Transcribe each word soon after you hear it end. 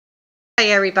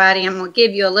Hey everybody, I'm going to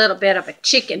give you a little bit of a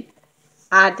chicken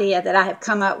idea that I have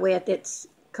come up with. It's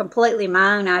completely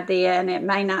my own idea and it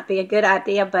may not be a good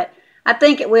idea, but I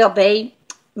think it will be.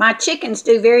 My chickens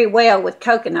do very well with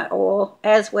coconut oil,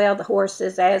 as well the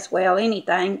horses, as well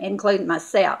anything, including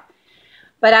myself.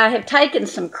 But I have taken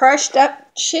some crushed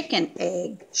up chicken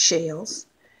egg shells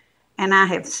and I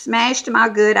have smashed them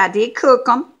all good. I did cook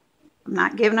them. I'm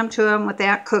not giving them to them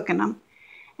without cooking them.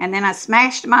 And then I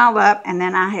smashed them all up, and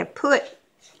then I have put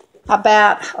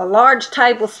about a large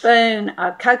tablespoon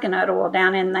of coconut oil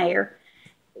down in there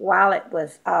while it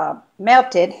was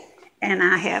melted, and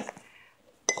I have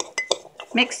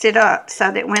mixed it up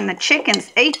so that when the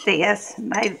chickens eat this,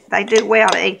 they do well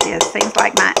to eat this. Seems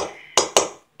like my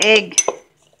egg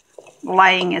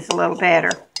laying is a little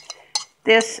better.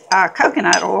 This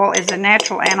coconut oil is a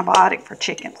natural antibiotic for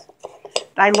chickens.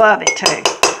 They love it too.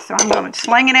 So I'm going to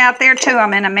sling it out there to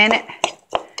them in a minute,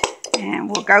 and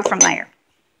we'll go from there.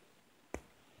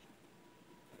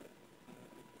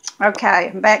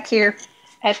 Okay, I'm back here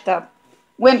at the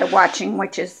window watching,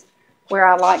 which is where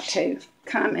I like to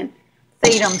come and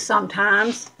feed them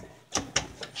sometimes.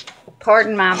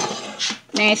 Pardon my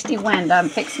nasty window. I'm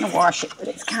fixing to wash it, but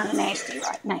it's kind of nasty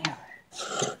right now.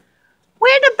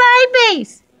 Where the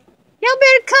babies? Y'all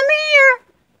better come here.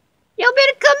 Y'all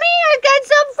better come here. I got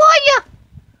something for you.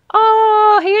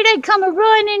 Oh, here they come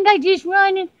a-running. They just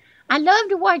running. I love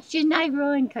to watch Janae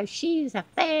run because she is a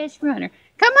fast runner.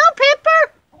 Come on,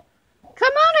 Pepper.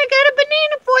 Come on, I got a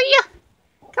banana for you.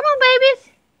 Come on,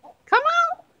 babies. Come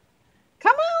on.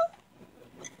 Come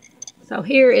on. So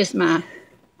here is my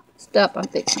stuff I'm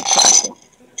fixing to try for.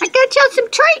 I got y'all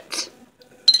some treats.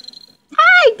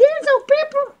 Hi, there's old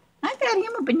Pepper. I got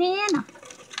him a banana.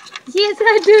 Yes,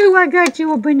 I do. I got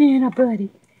you a banana, buddy.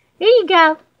 Here you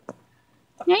go.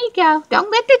 There you go. Don't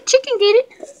let the chicken get it.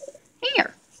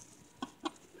 Here.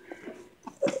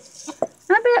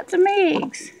 How about some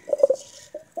eggs?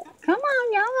 Come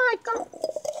on, y'all like them.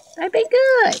 They be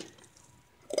good.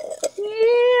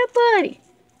 Yeah, buddy.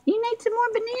 You need some more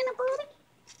banana, buddy?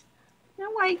 No,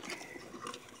 wait.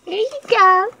 There you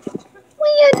go.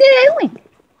 What you doing?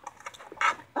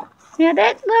 Now,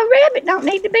 that little rabbit don't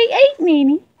need to be eating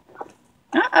any.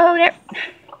 Uh-oh, there.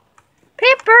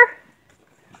 Pepper.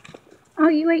 Oh,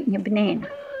 you eating your banana.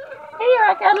 Here,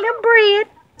 I got a little bread.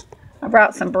 I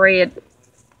brought some bread.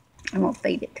 I'm going to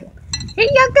feed it to him. Here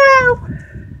you go.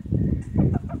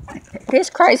 This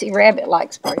crazy rabbit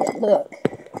likes bread. Look.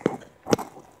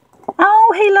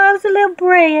 Oh, he loves a little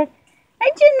bread. Hey,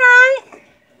 Janae.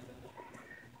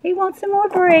 He wants some more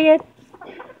bread.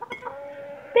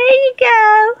 There you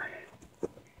go.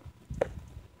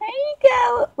 There you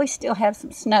go. We still have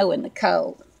some snow in the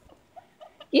cold.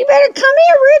 You better come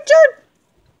here, Richard.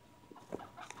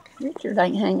 Richard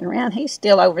ain't hanging around. He's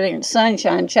still over there in the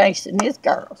sunshine chasing his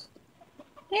girls.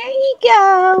 There you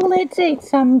go. Let's eat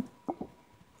some.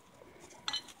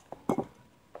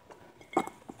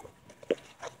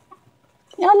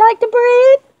 Y'all like the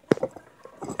bread?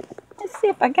 Let's see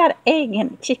if I got an egg in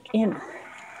the chicken.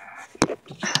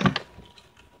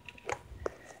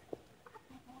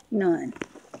 None.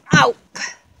 Oh,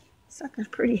 sucker's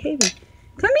pretty heavy.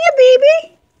 Come here,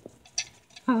 baby.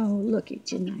 Oh, look at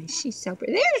Janae. She's so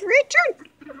pretty. There's Richard.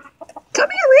 Come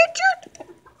here, Richard.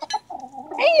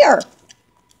 Here.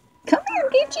 Come here.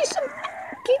 Get you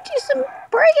some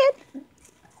bread.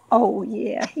 Oh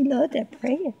yeah, he loves that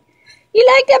bread. You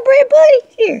like that bread,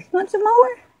 buddy? Here, want some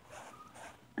more?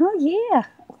 Oh yeah.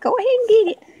 Go ahead and get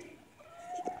it.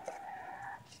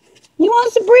 You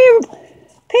want some bread,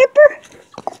 Pepper?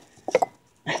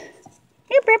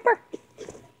 Here, Pepper.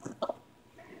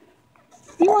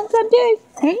 You want some too?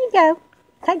 There you go.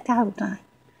 Take the whole thing.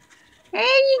 There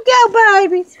you go,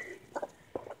 babies.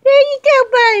 There you go,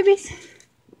 babies.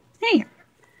 Here.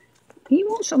 You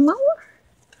want some more?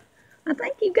 I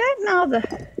think you've gotten all the...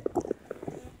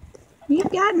 There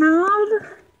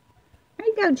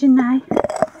you go, Janae.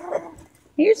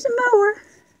 Here's some more.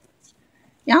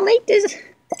 Y'all eat this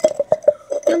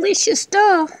delicious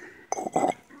stuff.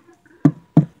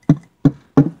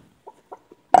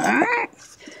 Alright.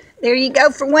 There you go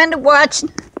for window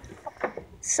watching.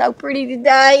 So pretty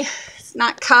today. It's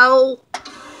not cold.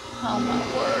 Oh my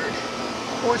word.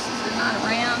 Horses are not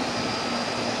around.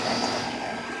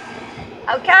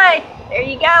 Okay, there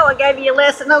you go. I gave you a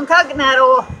lesson on coconut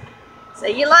oil.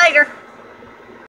 See you later.